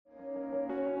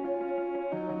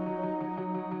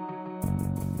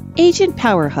Agent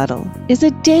Power Huddle is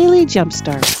a daily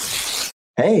jumpstart.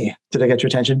 Hey, did I get your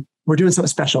attention? We're doing something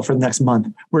special for the next month.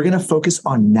 We're going to focus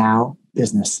on now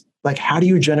business. Like, how do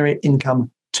you generate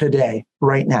income today,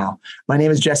 right now? My name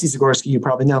is Jesse Zagorski. You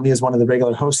probably know me as one of the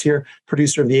regular hosts here,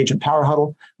 producer of the Agent Power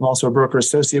Huddle. I'm also a broker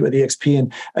associate with EXP.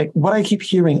 And what I keep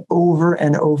hearing over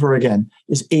and over again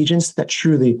is agents that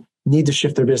truly need to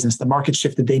shift their business. The market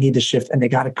shifted, they need to shift, and they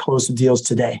got to close the deals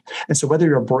today. And so whether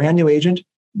you're a brand new agent,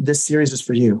 this series is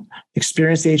for you.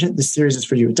 Experienced agent, this series is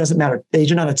for you. It doesn't matter.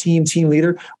 Agent on a team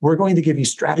leader, we're going to give you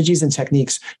strategies and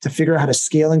techniques to figure out how to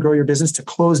scale and grow your business to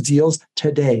close deals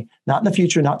today, not in the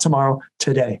future, not tomorrow,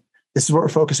 today. This is what we're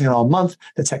focusing on all month,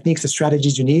 the techniques, the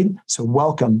strategies you need. So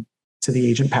welcome to the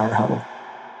Agent Power Huddle.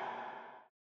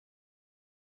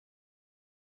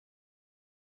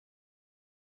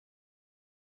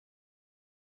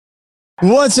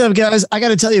 What's up, guys? I got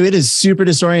to tell you, it is super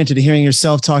disoriented hearing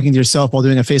yourself talking to yourself while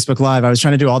doing a Facebook Live. I was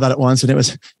trying to do all that at once, and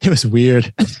it was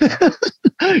weird.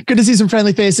 Good to see some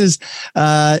friendly faces.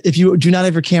 If you do not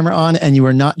have your camera on and you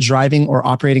are not driving or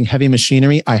operating heavy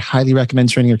machinery, I highly recommend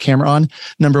turning your camera on.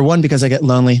 Number one, because I get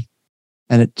lonely,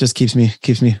 and it just keeps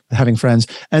me having friends.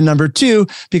 And number two,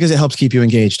 because it helps keep you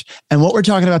engaged. And what we're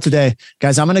talking about today,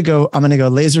 guys, I'm gonna go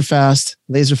laser fast,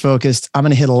 laser focused. I'm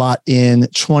gonna hit a lot in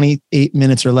 28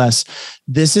 minutes or less.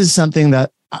 This is something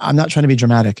that I'm not trying to be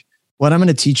dramatic. What I'm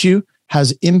gonna teach you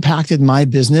has impacted my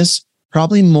business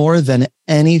probably more than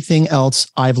anything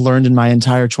else I've learned in my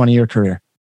entire 20-year career.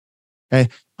 Okay.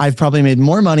 I've probably made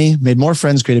more money, made more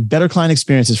friends, created better client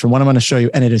experiences from what I'm going to show you.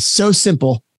 And it is so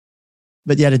simple,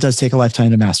 but yet it does take a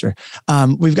lifetime to master.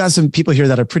 We've got some people here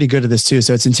that are pretty good at this too.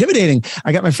 So it's intimidating.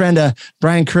 I got my friend,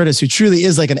 Brian Curtis, who truly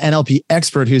is like an NLP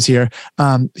expert who's here.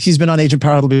 He's been on Agent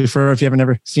Power Huddle before, if you haven't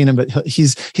ever seen him, but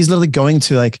he's literally going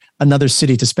to like another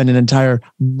city to spend an entire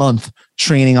month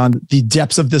training on the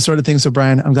depths of this sort of thing. So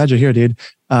Brian, I'm glad you're here, dude.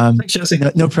 Thanks, Jesse.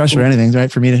 No pressure or anything,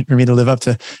 right? For me to live up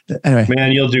to. Anyway,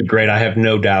 man, you'll do great. I have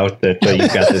no doubt that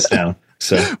you've got this down.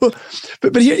 So, well,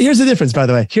 but here's the difference, by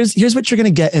the way. Here's what you're going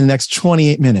to get in the next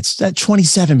 28 minutes,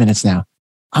 27 minutes now.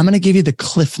 I'm going to give you the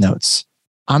cliff notes.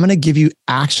 I'm going to give you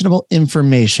actionable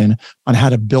information on how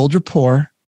to build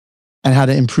rapport and how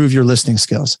to improve your listening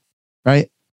skills, right?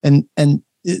 And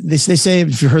they say,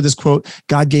 if you heard this quote,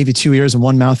 God gave you 2 ears and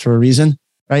 1 mouth for a reason,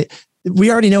 right?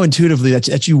 We already know intuitively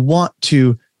that you want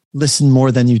to listen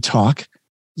more than you talk.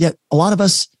 Yet a lot of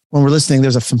us, when we're listening,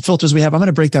 there's some filters we have. I'm going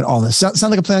to break down all this. Sound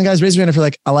like a plan, guys? Raise your hand if you're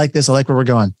like, I like this. I like where we're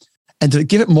going. And to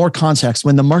give it more context,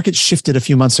 when the market shifted a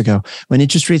few months ago, when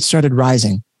interest rates started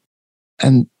rising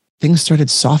and things started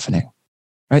softening,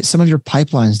 right? Some of your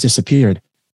pipelines disappeared.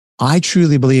 I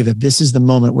truly believe that this is the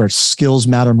moment where skills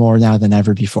matter more now than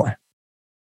ever before.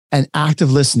 And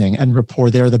active listening and rapport,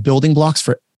 they're the building blocks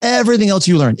for everything else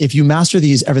you learn. If you master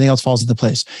these, everything else falls into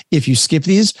place. If you skip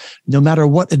these, no matter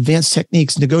what advanced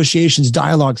techniques, negotiations,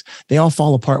 dialogues, they all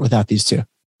fall apart without these two.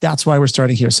 That's why we're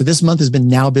starting here. So this month has been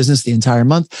now business the entire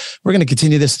month. We're going to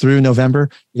continue this through November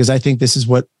because I think this is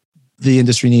what the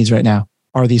industry needs right now,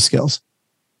 are these skills.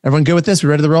 Everyone good with this? We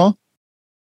ready to roll? All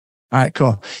right,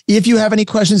 cool. If you have any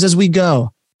questions as we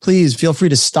go, please feel free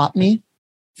to stop me.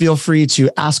 Feel free to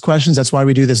ask questions. That's why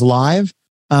we do this live.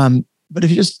 But if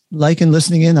you just like and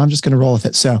listening in, I'm just going to roll with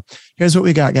it. So here's what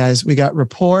we got, guys. We got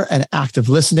rapport and active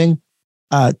listening.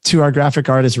 To our graphic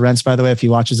artist, Rents, by the way, if he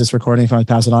watches this recording, if I want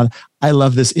to pass it on, I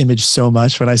love this image so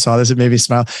much. When I saw this, it made me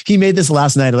smile. He made this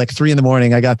last night at like 3 a.m.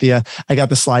 I got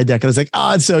the slide deck. I was like,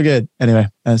 oh, it's so good. Anyway,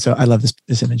 so I love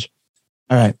this image.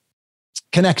 All right.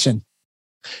 Connection.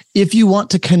 If you want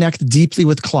to connect deeply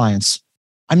with clients,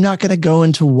 I'm not going to go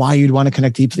into why you'd want to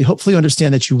connect deeply. Hopefully you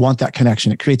understand that you want that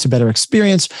connection. It creates a better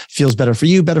experience, feels better for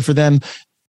you, better for them.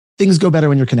 Things go better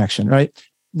when you're connection, right?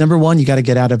 Number one, you got to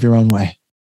get out of your own way.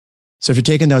 So if you're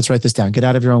taking notes, write this down. Get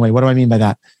out of your own way. What do I mean by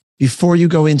that? Before you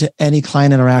go into any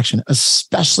client interaction,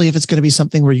 especially if it's going to be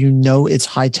something where you know it's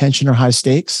high tension or high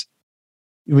stakes,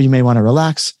 where you may want to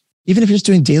relax, even if you're just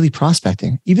doing daily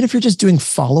prospecting, even if you're just doing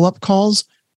follow-up calls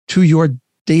to your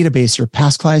database, your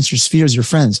past clients, your spheres, your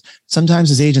friends. Sometimes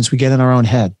as agents, we get in our own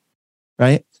head,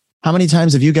 right? How many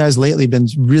times have you guys lately been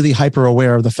really hyper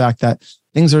aware of the fact that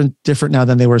things are different now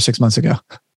than they were 6 months ago,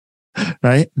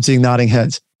 right? I'm seeing nodding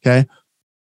heads. Okay.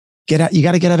 You got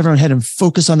to get out of your own head and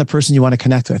focus on the person you want to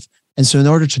connect with. And so in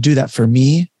order to do that, for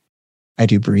me, I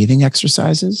do breathing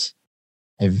exercises.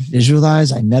 I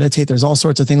visualize, I meditate. There's all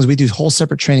sorts of things. We do whole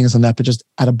separate trainings on that, but just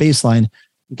at a baseline,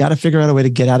 you got to figure out a way to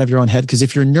get out of your own head. Because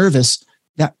if you're nervous,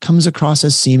 that comes across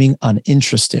as seeming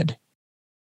uninterested.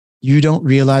 You don't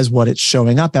realize what it's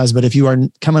showing up as, but if you are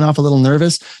coming off a little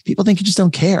nervous, people think you just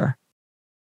don't care,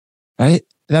 right?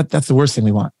 That's the worst thing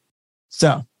we want.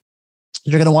 So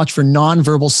You're going to watch for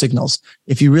nonverbal signals.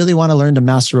 If you really want to learn to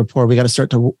master rapport, we got to start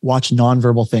to watch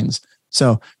nonverbal things.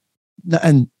 So,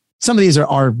 and some of these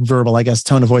are verbal, I guess.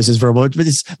 Tone of voice is verbal, but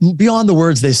it's beyond the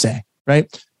words they say,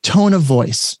 right? Tone of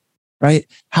voice, right?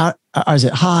 How is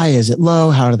it high? Is it low?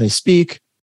 How do they speak?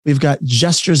 We've got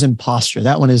gestures and posture.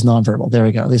 That one is nonverbal. There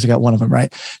we go. At least I got one of them,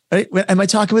 right? Am I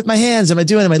talking with my hands? Am I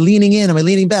leaning in? Am I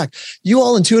leaning back? You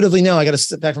all intuitively know I got to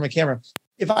step back from my camera.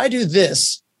 If I do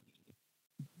this,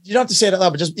 you don't have to say it out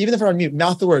loud, but just even if we're on mute,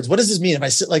 mouth the words. What does this mean if I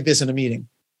sit like this in a meeting?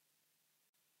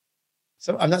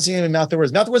 So I'm not seeing anyone mouth the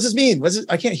words. Mouth, what does this mean?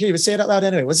 I can't hear you, but say it out loud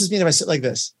anyway. What's this mean if I sit like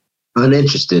this?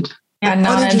 Uninterested. Yeah,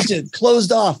 not uninterested,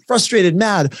 closed off, frustrated,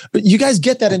 mad. But you guys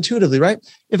get that intuitively, right?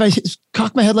 If I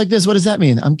cock my head like this, what does that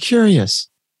mean? I'm curious,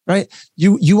 right?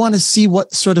 You want to see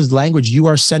what sort of language you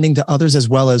are sending to others as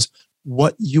well as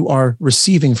what you are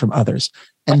receiving from others.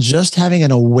 And just having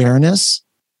an awareness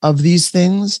of these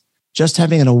things, just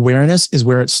having an awareness is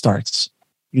where it starts.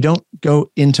 You don't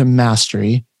go into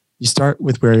mastery. You start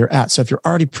with where you're at. So if you're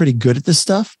already pretty good at this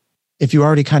stuff, if you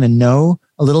already kind of know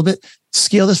a little bit,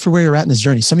 scale this for where you're at in this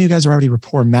journey. Some of you guys are already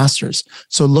rapport masters.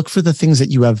 So look for the things that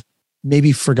you have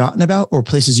maybe forgotten about or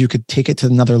places you could take it to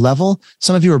another level.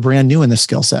 Some of you are brand new in this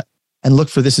skill set and look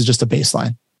for this as just a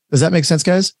baseline. Does that make sense,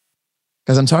 guys?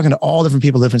 Because I'm talking to all different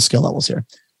people, different skill levels here.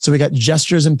 So we got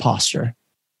gestures and posture.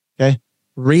 Okay.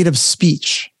 Rate of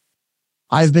speech.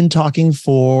 I've been talking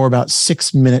for about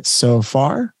 6 minutes so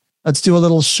far. Let's do a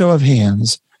little show of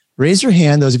hands. Raise your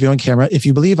hand, those of you on camera, if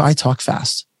you believe I talk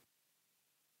fast.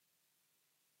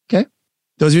 Okay.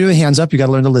 Those of you with hands up, you got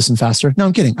to learn to listen faster. No,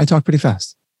 I'm kidding. I talk pretty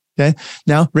fast. Okay.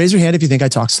 Now raise your hand if you think I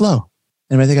talk slow.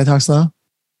 Anybody think I talk slow?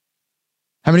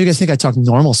 How many of you guys think I talk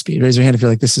normal speed? Raise your hand if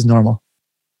you're like, this is normal.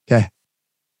 Okay.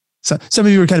 So some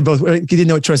of you were kind of both, you didn't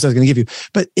know what choice I was going to give you,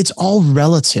 but it's all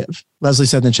relative. Leslie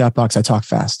said in the chat box, I talk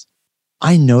fast.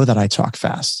 I know that I talk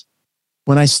fast.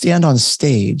 When I stand on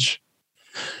stage,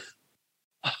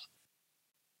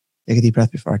 take a deep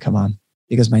breath before I come on,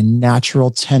 because my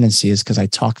natural tendency is because I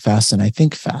talk fast and I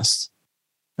think fast,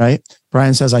 right?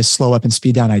 Brian says I slow up and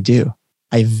speed down. I do.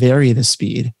 I vary the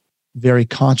speed very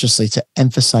consciously to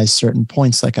emphasize certain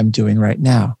points like I'm doing right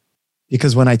now.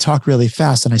 Because when I talk really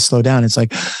fast and I slow down, it's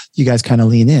like you guys kind of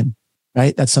lean in,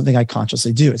 right? That's something I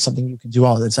consciously do. It's something you can do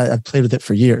all of this. I've played with it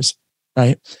for years,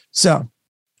 right? So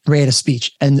rate of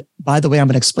speech. And by the way, I'm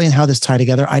going to explain how this tie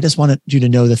together. I just wanted you to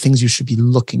know the things you should be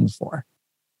looking for,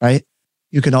 right?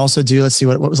 You can also do, let's see,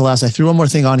 what was the last? I threw one more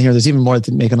thing on here. There's even more that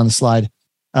didn't make it on the slide.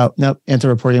 Oh, no,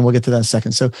 anti-reporting. We'll get to that in a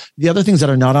second. So the other things that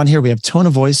are not on here, we have tone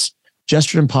of voice,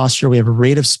 gesture and posture. We have a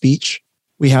rate of speech.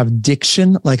 We have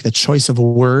diction, like the choice of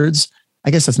words.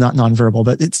 I guess that's not nonverbal,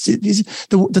 but it's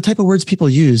the type of words people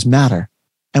use matter.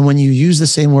 And when you use the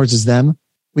same words as them,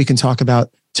 we can talk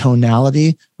about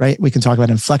tonality, right? We can talk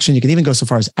about inflection. You can even go so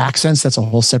far as accents. That's a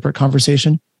whole separate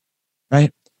conversation,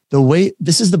 right?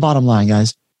 This is the bottom line,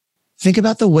 guys. Think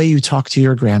about the way you talk to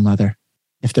your grandmother,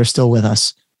 if they're still with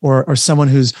us, or someone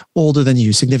who's older than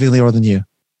you, significantly older than you.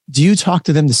 Do you talk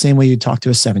to them the same way you talk to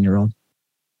a 7-year-old?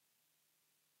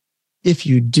 If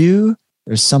you do,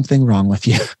 there's something wrong with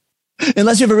you.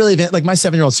 Unless you have a really advanced, like my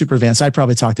 7-year-old super advanced, I'd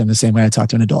probably talk to him the same way I talk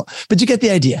to an adult. But you get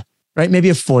the idea, right? Maybe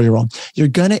a 4-year-old. You're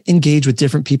going to engage with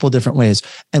different people different ways.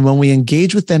 And when we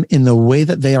engage with them in the way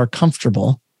that they are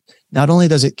comfortable, not only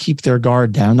does it keep their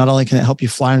guard down, not only can it help you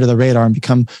fly under the radar and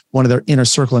become one of their inner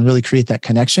circle and really create that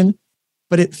connection,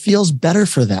 but it feels better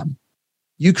for them.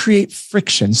 You create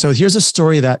friction. So here's a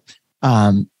story that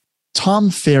Tom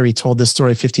Ferry told this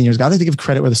story 15 years ago. I like to give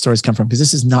credit where the stories come from because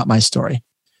this is not my story,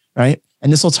 right?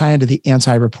 And this will tie into the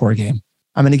anti-rapport game.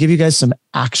 I'm going to give you guys some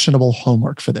actionable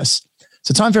homework for this.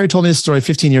 So Tom Ferry told me this story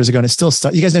 15 years ago and it's still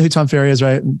stuck. You guys know who Tom Ferry is,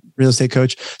 right? Real estate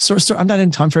coach. So I'm not in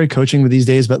Tom Ferry coaching these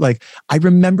days, but like I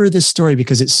remember this story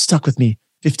because it stuck with me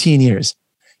 15 years.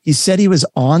 He said he was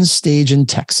on stage in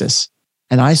Texas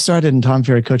and I started in Tom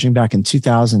Ferry coaching back in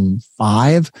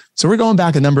 2005. So we're going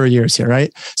back a number of years here,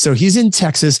 right? So he's in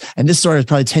Texas and this story is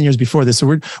probably 10 years before this. So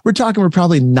we're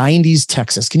probably 90s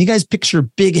Texas. Can you guys picture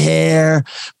big hair,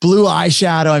 blue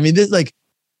eyeshadow? I mean, this like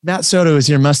Matt Soto is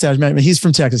here, mustache man. He's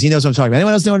from Texas. He knows what I'm talking about.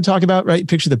 Anyone else know what I'm talking about, right?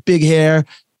 Picture the big hair.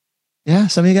 Yeah,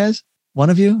 some of you guys?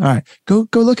 One of you? All right. Go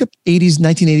look up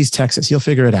 1980s Texas. You'll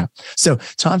figure it out. So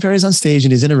Tom Ferry's on stage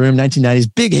and he's in a room,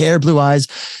 1990s, big hair, blue eyes,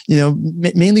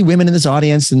 mainly women in this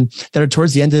audience and that are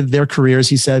towards the end of their careers,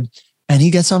 he said. And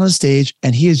he gets on stage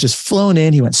and he is just flown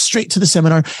in. He went straight to the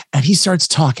seminar and he starts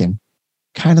talking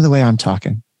kind of the way I'm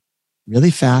talking.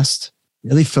 Really fast,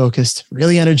 really focused,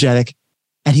 really energetic.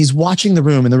 And he's watching the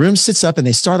room and the room sits up and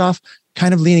they start off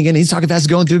kind of leaning in. He's talking fast,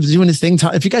 going through, doing his thing.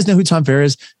 If you guys know who Tom Ferry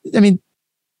is, I mean,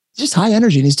 just high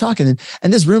energy. And he's talking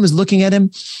and this room is looking at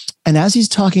him. And as he's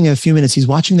talking in a few minutes, he's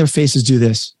watching their faces do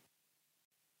this.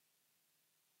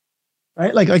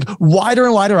 Right? Like wider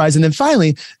and wider eyes. And then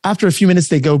finally, after a few minutes,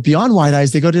 they go beyond wide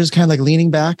eyes. They go to just kind of like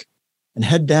leaning back and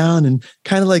head down and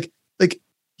kind of like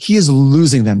he is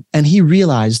losing them. And he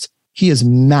realized he is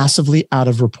massively out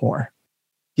of rapport.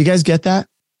 You guys get that?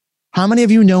 How many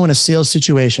of you know in a sales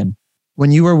situation,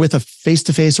 when you are with a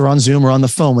face-to-face or on Zoom or on the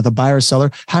phone with a buyer or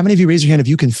seller, how many of you raise your hand if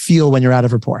you can feel when you're out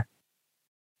of rapport?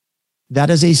 That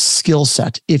is a skill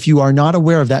set. If you are not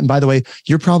aware of that, and by the way,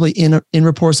 you're probably in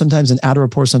rapport sometimes and out of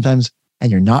rapport sometimes,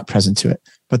 and you're not present to it.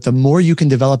 But the more you can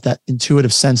develop that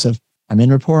intuitive sense of, I'm in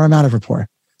rapport, I'm out of rapport.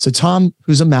 So Tom,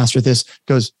 who's a master at this,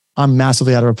 goes, I'm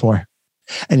massively out of rapport.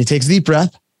 And he takes a deep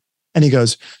breath and he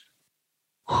goes,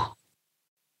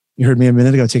 you heard me a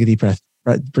minute ago, take a deep breath.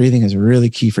 Right? Breathing is really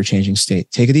key for changing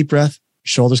state. Take a deep breath,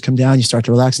 shoulders come down, you start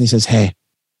to relax. And he says, hey,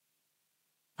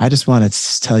 I just want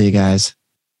to tell you guys,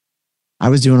 I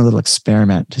was doing a little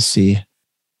experiment to see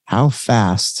how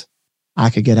fast I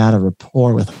could get out of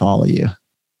rapport with all of you.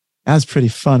 That was pretty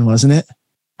fun, wasn't it?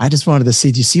 I just wanted to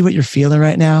see, do you see what you're feeling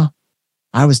right now?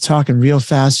 I was talking real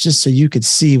fast just so you could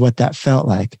see what that felt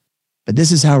like. But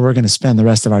this is how we're going to spend the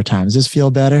rest of our time. Does this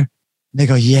feel better? And they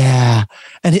go, yeah.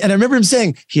 And I remember him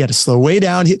saying he had to slow way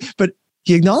down, but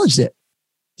he acknowledged it.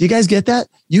 Do you guys get that?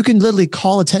 You can literally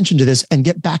call attention to this and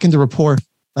get back into rapport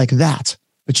like that,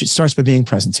 which it starts by being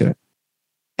present to it.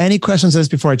 Any questions on this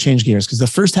before I change gears? Because the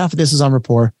first half of this is on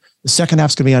rapport. The second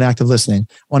half is going to be on active listening.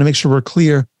 I want to make sure we're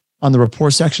clear on the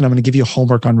rapport section. I'm going to give you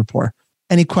homework on rapport.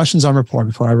 Any questions on rapport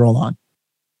before I roll on?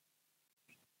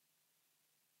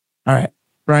 All right.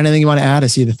 Brian, anything you want to add? I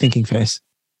see the thinking face.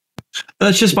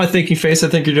 That's just my thinking face. I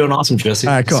think you're doing awesome, Jesse.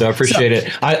 All right, cool. So I appreciate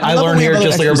it. I learn here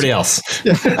just like everybody else.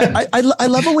 Yeah. I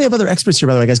love when we have other experts here,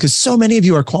 by the way, guys, because so many of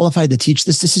you are qualified to teach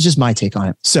this. This is just my take on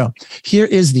it. So here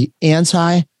is the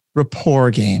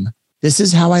anti-rapport game. This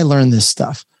is how I learn this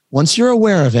stuff. Once you're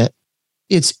aware of it,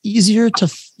 it's easier to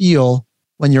feel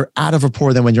when you're out of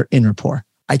rapport than when you're in rapport.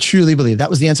 I truly believe that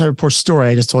was the anti-rapport story.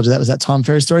 I just told you that was that Tom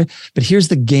Ferry story. But here's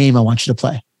the game I want you to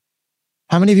play.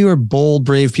 How many of you are bold,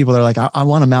 brave people that are like, I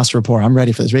want to master rapport. I'm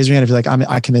ready for this. Raise your hand if you're like,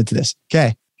 I commit to this. Okay.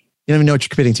 You don't even know what you're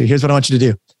committing to. Here's what I want you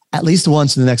to do. At least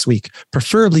once in the next week,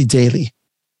 preferably daily,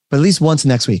 but at least once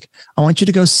next week. I want you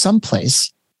to go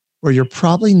someplace where you're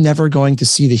probably never going to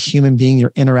see the human being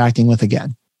you're interacting with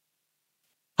again.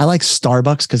 I like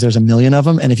Starbucks because there's a million of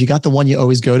them. And if you got the one you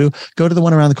always go to the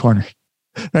one around the corner.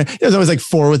 Right? There's always like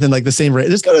 4 within like the same rate.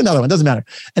 Just go to another one. Doesn't matter.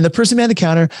 And the person behind the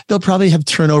counter, they'll probably have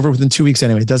turnover within 2 weeks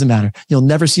anyway. It doesn't matter. You'll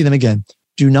never see them again.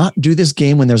 Do not do this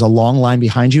game when there's a long line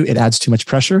behind you. It adds too much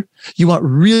pressure. You want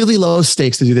really low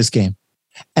stakes to do this game.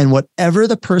 And whatever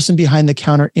the person behind the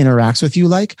counter interacts with you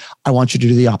like, I want you to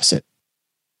do the opposite.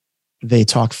 They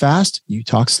talk fast, you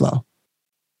talk slow.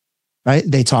 Right?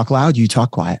 They talk loud, you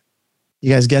talk quiet. You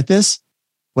guys get this?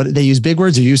 What they use big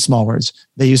words or use small words.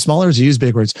 They use small words or use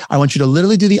big words. I want you to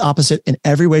literally do the opposite in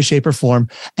every way, shape, or form.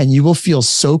 And you will feel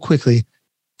so quickly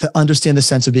to understand the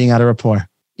sense of being out of rapport.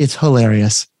 It's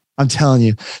hilarious. I'm telling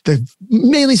you.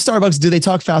 Mainly Starbucks, do they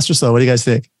talk fast or slow? What do you guys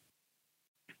think?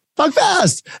 Talk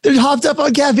fast. They're hopped up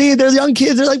on caffeine. They're young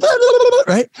kids. They're like, blah, blah, blah,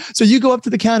 blah, right? So you go up to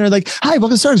the counter like, hi,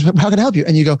 welcome to Starbucks. How can I help you?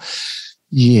 And you go,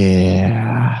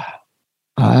 yeah,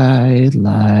 I'd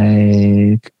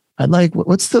like,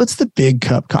 what's the big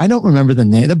cup? I don't remember the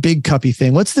name, the big cuppy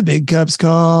thing. What's the big cups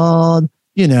called?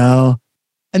 You know,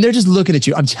 and they're just looking at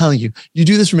you. I'm telling you, you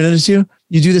do this for a minute or two,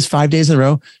 you do this 5 days in a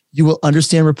row, you will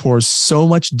understand rapport so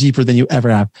much deeper than you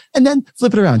ever have. And then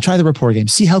flip it around, try the rapport game.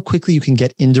 See how quickly you can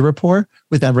get into rapport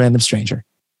with that random stranger.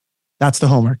 That's the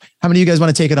homework. How many of you guys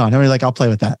want to take it on? How many are like, I'll play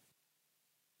with that?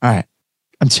 All right.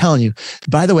 I'm telling you,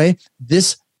 by the way,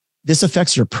 this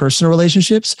affects your personal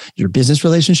relationships, your business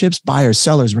relationships, buyers,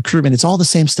 sellers, recruitment. It's all the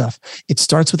same stuff. It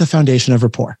starts with the foundation of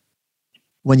rapport.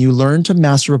 When you learn to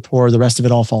master rapport, the rest of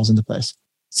it all falls into place.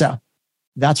 So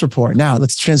that's rapport. Now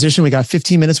let's transition. We got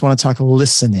 15 minutes. We want to talk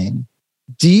listening,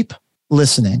 deep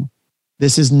listening.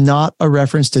 This is not a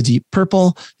reference to Deep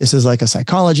Purple. This is like a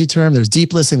psychology term. There's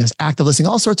deep listening, there's active listening,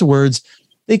 all sorts of words.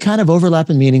 They kind of overlap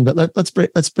in meaning, but let's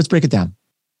break it down.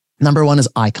 Number one is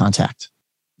eye contact.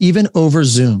 Even over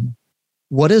Zoom.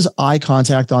 What is eye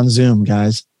contact on Zoom,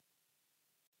 guys?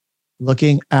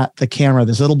 Looking at the camera,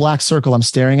 this little black circle I'm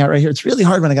staring at right here. It's really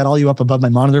hard when I got all you up above my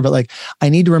monitor, but like I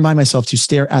need to remind myself to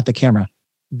stare at the camera.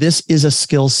 This is a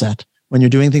skill set when you're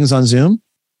doing things on Zoom,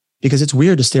 because it's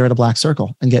weird to stare at a black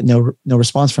circle and get no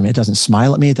response from it. It doesn't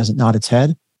smile at me. It doesn't nod its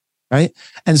head, right?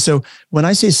 And so when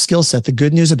I say skill set, the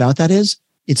good news about that is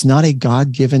it's not a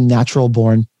God-given,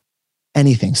 natural-born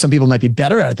anything. Some people might be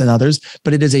better at it than others,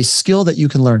 but it is a skill that you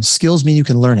can learn. Skills mean you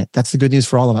can learn it. That's the good news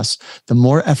for all of us. The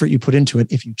more effort you put into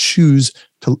it, if you choose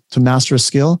to master a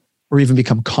skill or even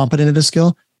become competent at a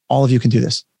skill, all of you can do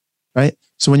this, right?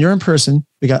 So when you're in person,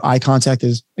 we got eye contact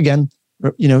is, again,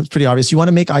 it's pretty obvious. You want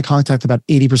to make eye contact about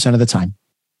 80% of the time.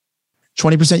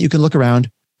 20% you can look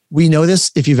around. We know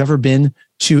this if you've ever been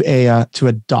to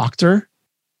a doctor.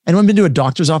 Anyone been to a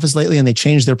doctor's office lately and they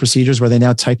changed their procedures where they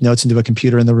now type notes into a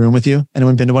computer in the room with you?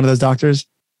 Anyone been to one of those doctors?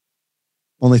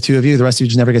 Only 2 of you. The rest of you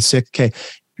just never get sick. Okay.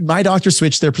 My doctor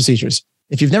switched their procedures.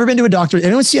 If you've never been to a doctor,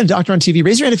 anyone see a doctor on TV?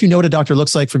 Raise your hand if you know what a doctor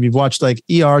looks like from you've watched like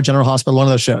ER, General Hospital, one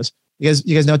of those shows. You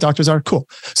guys know what doctors are? Cool.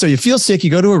 So you feel sick,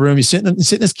 you go to a room, you sit in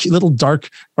this little dark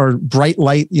or bright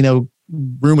light,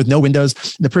 room with no windows.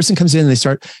 The person comes in and they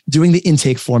start doing the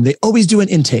intake form. They always do an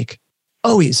intake.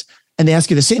 Always. And they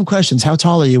ask you the same questions. How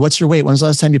tall are you? What's your weight? When's the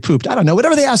last time you pooped? I don't know.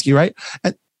 Whatever they ask you, right?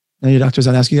 And your doctors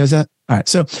don't ask you guys that? All right.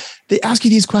 So they ask you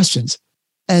these questions.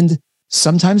 And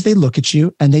sometimes they look at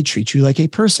you and they treat you like a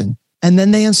person. And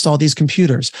then they install these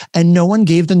computers. And no one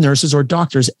gave the nurses or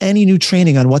doctors any new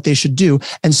training on what they should do.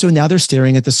 And so now they're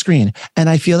staring at the screen. And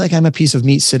I feel like I'm a piece of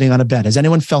meat sitting on a bed. Has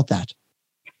anyone felt that?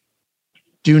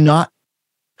 Do not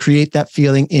create that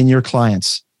feeling in your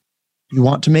clients. You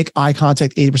want to make eye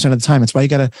contact 80% of the time. That's why you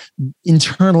got to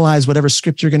internalize whatever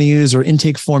script you're going to use or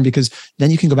intake form, because then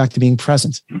you can go back to being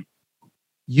present.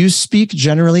 You speak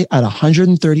generally at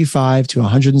 135 to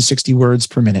 160 words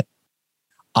per minute.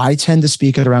 I tend to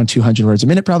speak at around 200 words a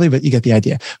minute, probably, but you get the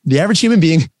idea. The average human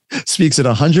being speaks at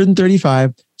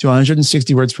 135 to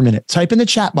 160 words per minute. Type in the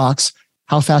chat box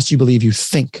how fast you believe you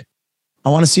think. I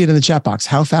want to see it in the chat box.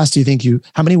 How fast do you think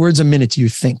how many words a minute do you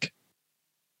think?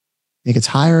 Think it's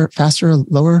higher, faster,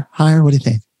 lower, higher? What do you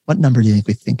think? What number do you think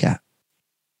we think at?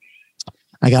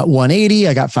 I got 180,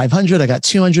 I got 500, I got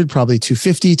 200, probably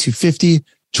 250,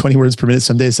 20 words per minute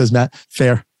some days, says Matt.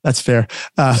 Fair. That's fair.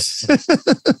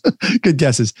 Good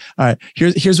guesses. All right.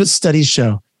 Here's what studies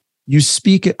show. You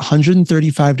speak at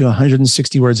 135 to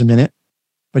 160 words a minute,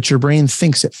 but your brain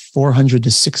thinks at 400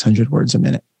 to 600 words a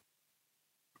minute.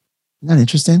 Isn't that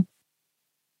interesting?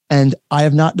 And I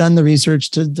have not done the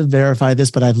research to verify this,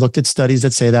 but I've looked at studies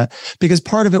that say that, because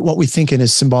part of it, what we think in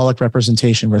is symbolic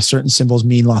representation, where certain symbols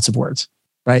mean lots of words,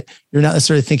 right? You're not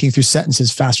necessarily thinking through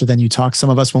sentences faster than you talk. Some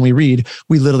of us, when we read,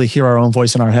 we literally hear our own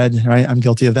voice in our head, right? I'm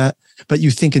guilty of that. But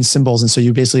you think in symbols. And so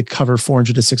you basically cover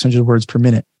 400 to 600 words per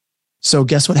minute. So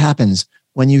guess what happens?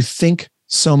 When you think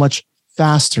so much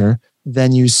faster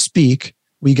than you speak,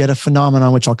 we get a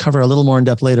phenomenon, which I'll cover a little more in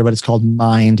depth later, but it's called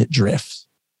mind drift.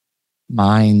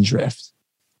 Mind drift.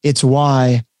 It's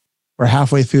why we're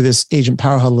halfway through this Agent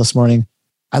Power Huddle this morning.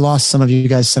 I lost some of you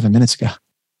guys 7 minutes ago.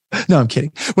 No, I'm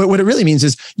kidding. What it really means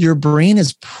is your brain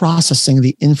is processing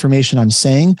the information I'm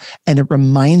saying, and it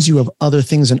reminds you of other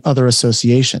things and other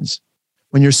associations.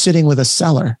 When you're sitting with a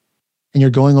seller and you're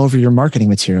going over your marketing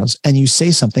materials and you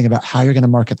say something about how you're going to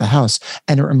market the house,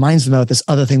 and it reminds them about this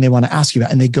other thing they want to ask you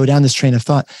about, and they go down this train of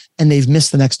thought and they've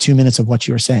missed the next 2 minutes of what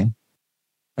you were saying,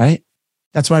 right?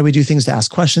 That's why we do things to ask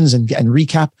questions and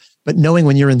recap. But knowing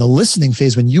when you're in the listening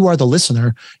phase, when you are the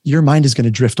listener, your mind is going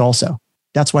to drift also.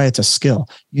 That's why it's a skill.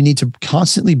 You need to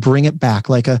constantly bring it back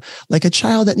like a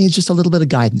child that needs just a little bit of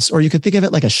guidance. Or you could think of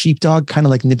it like a sheepdog, kind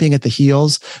of like nipping at the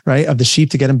heels, right, of the sheep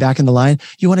to get him back in the line.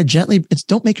 You want to gently,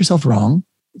 don't make yourself wrong.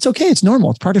 It's okay. It's normal.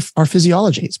 It's part of our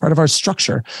physiology. It's part of our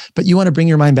structure. But you want to bring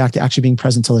your mind back to actually being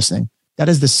present to listening. That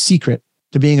is the secret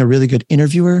to being a really good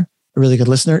interviewer, a really good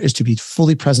listener, is to be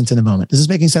fully present in the moment. Is this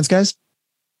making sense, guys?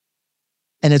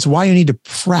 And it's why you need to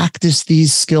practice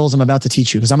these skills I'm about to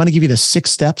teach you, because I'm going to give you the 6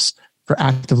 steps for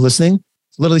active listening.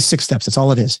 It's literally 6 steps. That's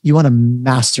all it is. You want to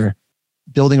master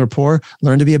building rapport,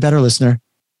 learn to be a better listener.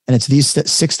 And it's these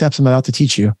 6 steps I'm about to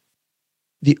teach you.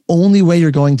 The only way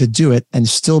you're going to do it and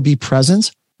still be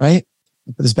present, right?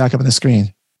 I'll put this back up on the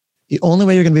screen. The only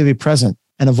way you're going to be present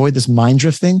and avoid this mind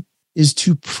drift thing is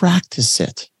to practice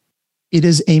it. It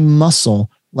is a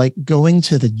muscle, like going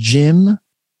to the gym,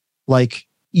 like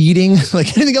eating,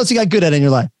 like anything else you got good at in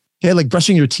your life. Okay, like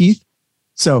brushing your teeth.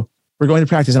 So we're going to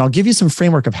practice, and I'll give you some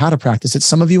framework of how to practice it.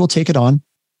 Some of you will take it on.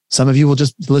 Some of you will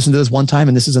just listen to this one time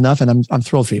and this is enough, and I'm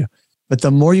thrilled for you. But the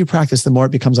more you practice, the more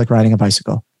it becomes like riding a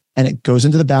bicycle, and it goes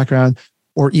into the background,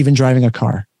 or even driving a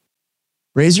car.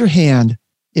 Raise your hand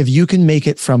if you can make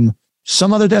it from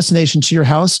some other destination to your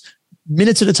house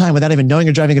minutes at a time without even knowing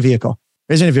you're driving a vehicle.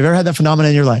 Raise your hand if you've ever had that phenomenon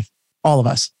in your life. All of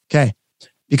us. Okay.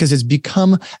 Because it's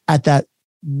become at that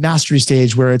mastery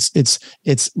stage where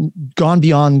it's gone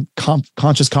beyond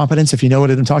conscious competence. If you know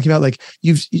what I'm talking about, like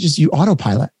you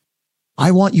autopilot.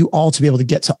 I want you all to be able to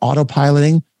get to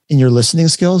autopiloting in your listening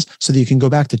skills so that you can go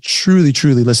back to truly,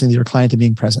 truly listening to your client and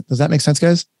being present. Does that make sense,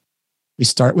 guys? We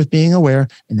start with being aware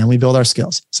and then we build our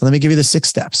skills. So let me give you the 6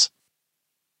 steps.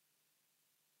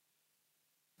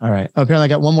 All right. Apparently I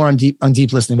got one more on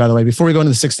deep listening, by the way. Before we go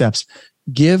into the 6 steps,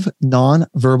 give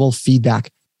non-verbal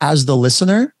feedback. As the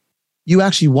listener, you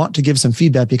actually want to give some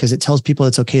feedback because it tells people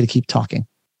it's okay to keep talking,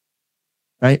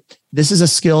 right? This is a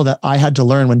skill that I had to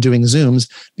learn when doing Zooms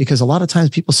because a lot of times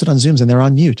people sit on Zooms and they're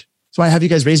on mute. So I have you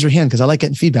guys raise your hand because I like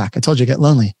getting feedback. I told you I get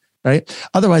lonely, right?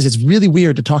 Otherwise, it's really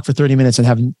weird to talk for 30 minutes and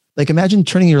having, like, imagine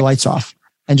turning your lights off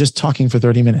and just talking for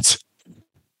 30 minutes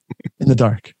in the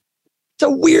dark. It's a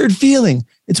weird feeling.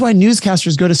 It's why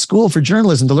newscasters go to school for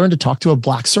journalism to learn to talk to a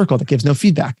black circle that gives no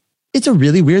feedback. It's a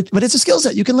really weird, but it's a skill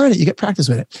set. You can learn it. You get practice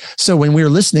with it. So when we're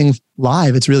listening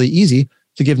live, it's really easy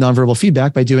to give nonverbal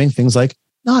feedback by doing things like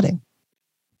nodding,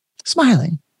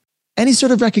 smiling, any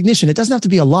sort of recognition. It doesn't have to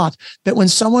be a lot, but when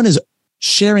someone is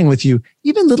sharing with you,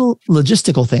 even little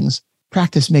logistical things,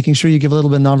 practice making sure you give a little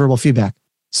bit of nonverbal feedback.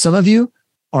 Some of you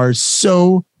are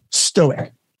so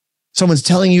stoic. Someone's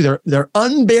telling you they're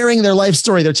unbearing their life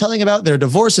story. They're telling about their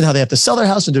divorce and how they have to sell their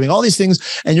house and doing all these things.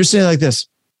 And you're sitting like this.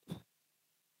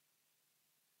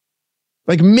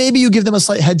 Like maybe you give them a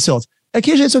slight head tilt.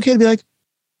 Occasionally it's okay to be like,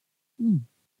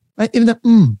 right? Even that,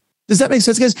 Does that make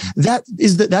sense, guys?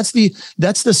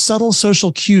 That's the subtle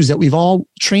social cues that we've all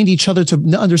trained each other to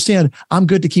understand. I'm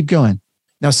good to keep going.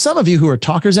 Now, some of you who are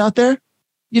talkers out there,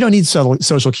 you don't need subtle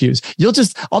social cues.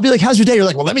 I'll be like, how's your day? You're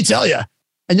like, well, let me tell you.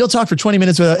 And you'll talk for 20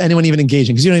 minutes without anyone even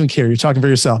engaging because you don't even care. You're talking for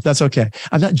yourself. That's okay.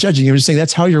 I'm not judging you. I'm just saying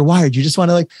that's how you're wired. You just want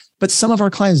to but some of our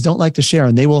clients don't like to share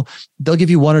and they'll give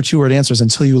you 1 or 2 word answers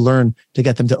until you learn to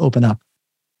get them to open up.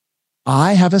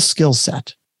 I have a skill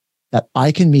set that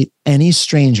I can meet any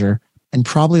stranger and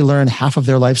probably learn half of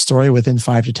their life story within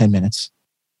 5 to 10 minutes.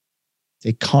 It's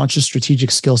a conscious strategic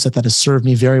skill set that has served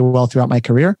me very well throughout my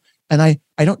career. And I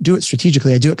don't do it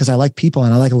strategically. I do it because I like people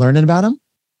and I like learning about them.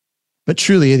 But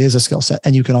truly, it is a skill set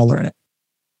and you can all learn it,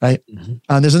 right?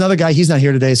 Mm-hmm. There's another guy, he's not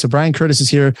here today. So Brian Curtis is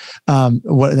here,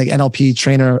 NLP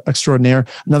trainer extraordinaire.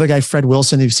 Another guy, Fred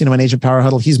Wilson, you've seen him on Agent Power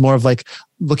Huddle. He's more of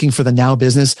looking for the now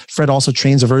business. Fred also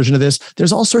trains a version of this.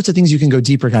 There's all sorts of things you can go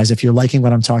deeper, guys, if you're liking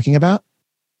what I'm talking about.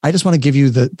 I just want to give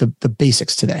you the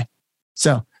basics today.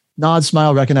 So nod,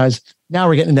 smile, recognize. Now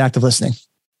we're getting into active listening.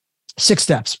 6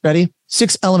 steps. Ready?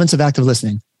 6 elements of active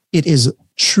listening. It is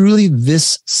truly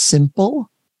this simple,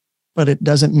 but it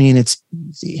doesn't mean it's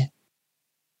easy.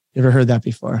 You ever heard that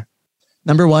before?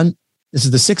 Number 1, this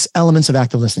is the 6 elements of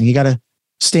active listening. You got to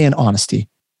stay in honesty.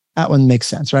 That one makes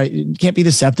sense, right? You can't be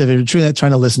deceptive. If you're truly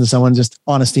trying to listen to someone, just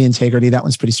honesty, integrity. That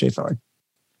one's pretty straightforward.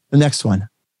 The next one,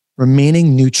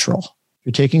 remaining neutral. If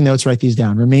you're taking notes, write these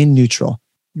down. Remain neutral.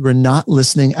 You are not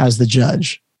listening as the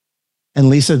judge. And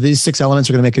Lisa, these 6 elements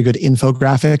are going to make a good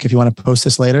infographic if you want to post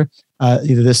this later,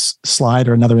 either this slide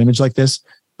or another image like this.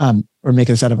 Or make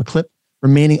this out of a clip.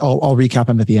 I'll recap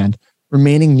them at the end.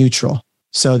 Remaining neutral.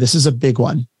 So this is a big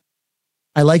one.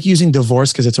 I like using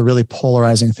divorce because it's a really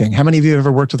polarizing thing. How many of you have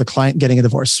ever worked with a client getting a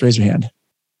divorce? Raise your hand.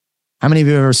 How many of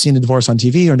you have ever seen a divorce on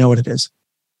TV or know what it is?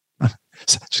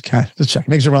 Just check.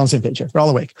 Make sure we're on the same page here. We're all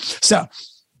awake. So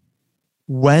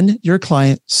when your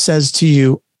client says to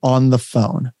you on the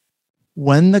phone,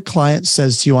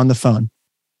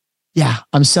 yeah,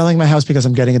 I'm selling my house because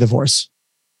I'm getting a divorce.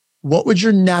 What would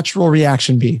your natural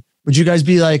reaction be? Would you guys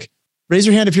be like, raise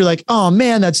your hand if you're like, oh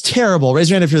man, that's terrible. Raise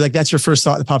your hand if you're like, that's your first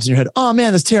thought that pops in your head. Oh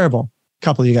man, that's terrible. A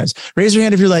couple of you guys. Raise your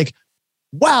hand if you're like,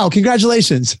 wow,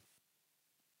 congratulations.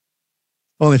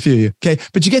 Only a few of you. Okay.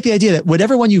 But you get the idea that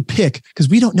whatever one you pick, because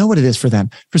we don't know what it is for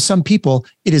them. For some people,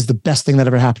 it is the best thing that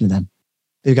ever happened to them.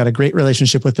 They've got a great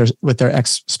relationship with their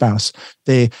ex-spouse.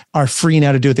 They are free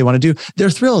now to do what they want to do. They're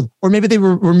thrilled. Or maybe they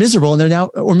were miserable and they're now,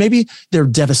 or maybe they're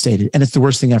devastated and it's the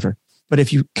worst thing ever. But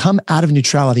if you come out of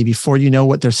neutrality before you know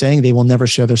what they're saying, they will never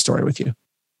share their story with you.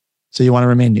 So you want to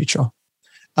remain neutral.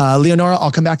 Leonora,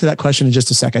 I'll come back to that question in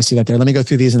just a sec. I see that there. Let me go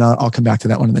through these and I'll come back to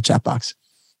that one in the chat box.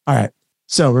 All right.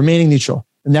 So remaining neutral.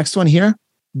 The next one here,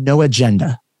 no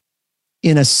agenda.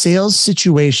 In a sales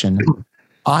situation,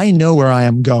 I know where I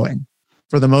am going.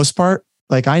 For the most part,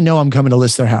 like I know I'm coming to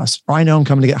list their house, or I know I'm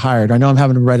coming to get hired. I know I'm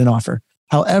having to write an offer.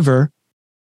 However,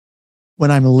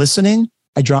 when I'm listening,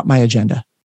 I drop my agenda.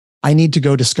 I need to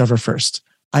go discover first.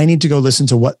 I need to go listen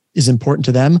to what is important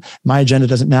to them. My agenda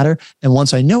doesn't matter. And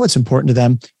once I know what's important to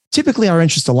them, typically our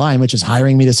interests align, which is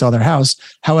hiring me to sell their house.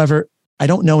 However, I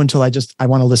don't know until I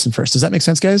want to listen first. Does that make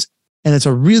sense, guys? And it's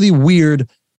a really weird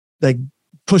like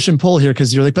push and pull here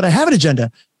because you're like, but I have an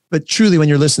agenda. But truly, when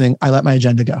you're listening, I let my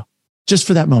agenda go. Just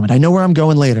for that moment. I know where I'm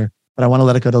going later, but I want to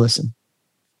let it go to listen.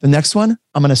 The next one,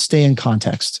 I'm going to stay in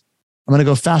context. I'm going to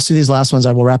go fast through these last ones.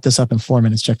 I will wrap this up in 4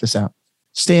 minutes. Check this out.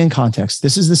 Stay in context.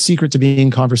 This is the secret to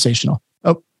being conversational.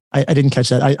 Oh, I didn't catch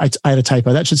that. I had a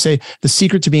typo. That should say the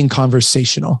secret to being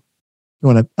conversational. You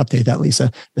want to update that,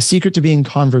 Lisa? The secret to being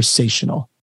conversational.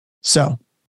 So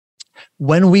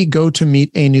when we go to meet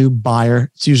a new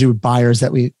buyer, it's usually with buyers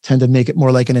that we tend to make it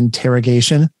more like an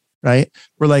interrogation, right?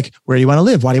 We're like, where do you want to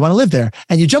live? Why do you want to live there?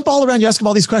 And you jump all around, you ask them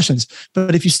all these questions.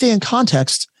 But if you stay in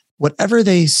context, whatever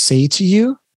they say to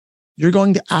you, you're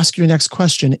going to ask your next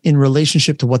question in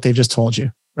relationship to what they've just told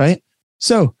you, right?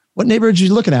 So what neighborhood are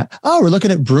you looking at? Oh, we're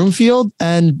looking at Broomfield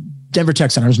and Denver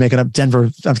Tech Center. I was making up Denver.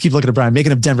 I keep looking at Brian,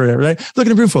 making up Denver, right?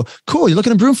 Looking at Broomfield. Cool. You're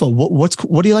looking at Broomfield.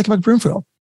 What do you like about Broomfield?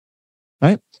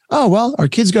 Right? Oh, well, our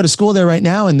kids go to school there right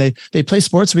now and they play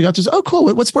sports. We got to, oh, cool.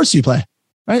 What sports do you play?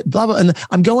 Right? Blah, blah. And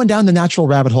I'm going down the natural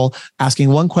rabbit hole, asking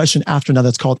one question after another.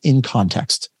 It's called in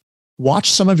context.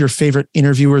 Watch some of your favorite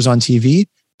interviewers on TV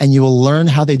and you will learn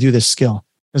how they do this skill.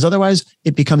 Because otherwise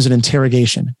it becomes an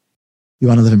interrogation. You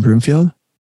want to live in Broomfield?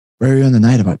 Where were you on the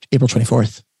night about April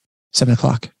 24th,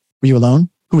 7:00? Were you alone?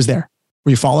 Who was there? Were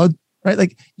you followed? Right?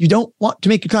 Like you don't want to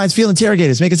make your clients feel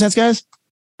interrogated. Making sense, guys?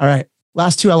 All right.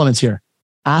 Last two elements here.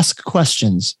 Ask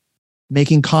questions.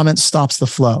 Making comments stops the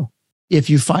flow. If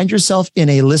you find yourself in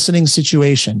a listening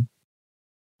situation,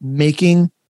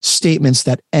 making statements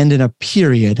that end in a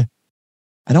period,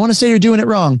 I don't want to say you're doing it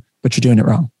wrong, but you're doing it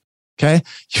wrong. Okay.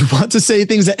 You want to say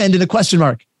things that end in a question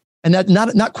mark. And that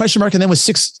not question mark and then with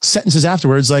 6 sentences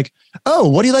afterwards, like, oh,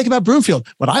 what do you like about Broomfield?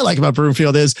 What I like about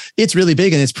Broomfield is it's really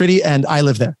big and it's pretty and I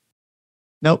live there.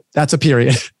 Nope, that's a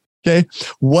period. Okay.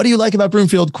 What do you like about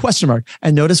Broomfield? Question mark.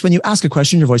 And notice when you ask a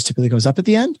question, your voice typically goes up at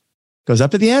the end.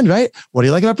 Right? What do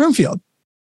you like about Broomfield?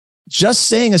 Just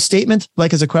saying a statement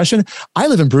like as a question, I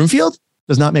live in Broomfield,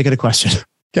 does not make it a question.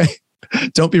 Okay.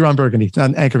 Don't be Ron Burgundy. It's not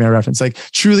an Anchorman reference. Like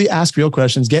truly ask real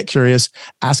questions, get curious,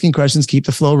 asking questions, keep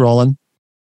the flow rolling.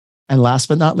 And last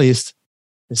but not least,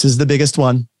 this is the biggest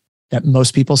one that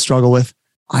most people struggle with.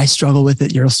 I struggle with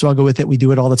it. You'll struggle with it. We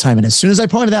do it all the time. And as soon as I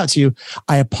point it out to you,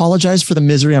 I apologize for the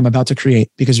misery I'm about to create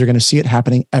because you're going to see it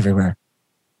happening everywhere.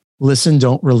 Listen,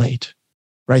 don't relate.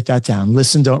 Write that down.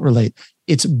 Listen, don't relate.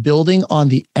 It's building on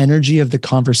the energy of the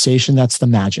conversation. That's the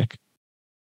magic.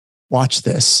 Watch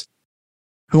this.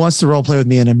 Who wants to role play with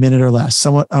me in a minute or less? I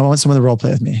want someone to role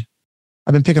play with me.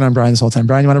 I've been picking on Brian this whole time.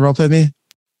 Brian, you want to role play with me?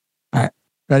 All right.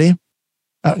 Ready?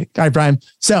 All right, Brian.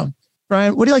 So,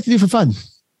 Brian, what do you like to do for fun?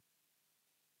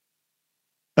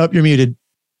 Oh, you're muted.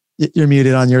 You're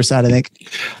muted on your side, I think.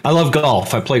 I love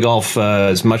golf. I play golf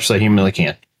as much as I humanly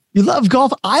can. You love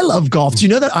golf? I love golf. Do you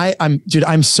know that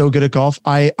I'm so good at golf?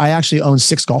 I actually own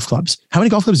 6 golf clubs. How many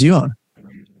golf clubs do you own?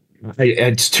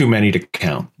 It's too many to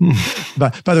count.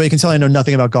 But by the way, you can tell I know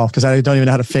nothing about golf because I don't even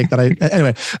know how to fake that.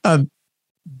 Anyway,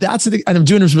 that's the thing. And I'm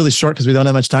doing this really short because we don't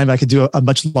have much time. I could do a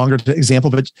much longer example,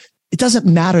 but it doesn't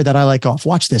matter that I like golf.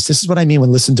 Watch this. This is what I mean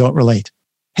when listen, don't relate.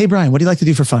 Hey, Brian, what do you like to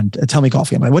do for fun? Tell me golf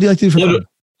game. What do you like to do for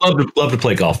fun? Love to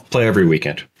play golf. Play every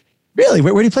weekend. Really?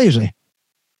 Where do you play usually?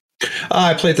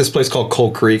 I play at this place called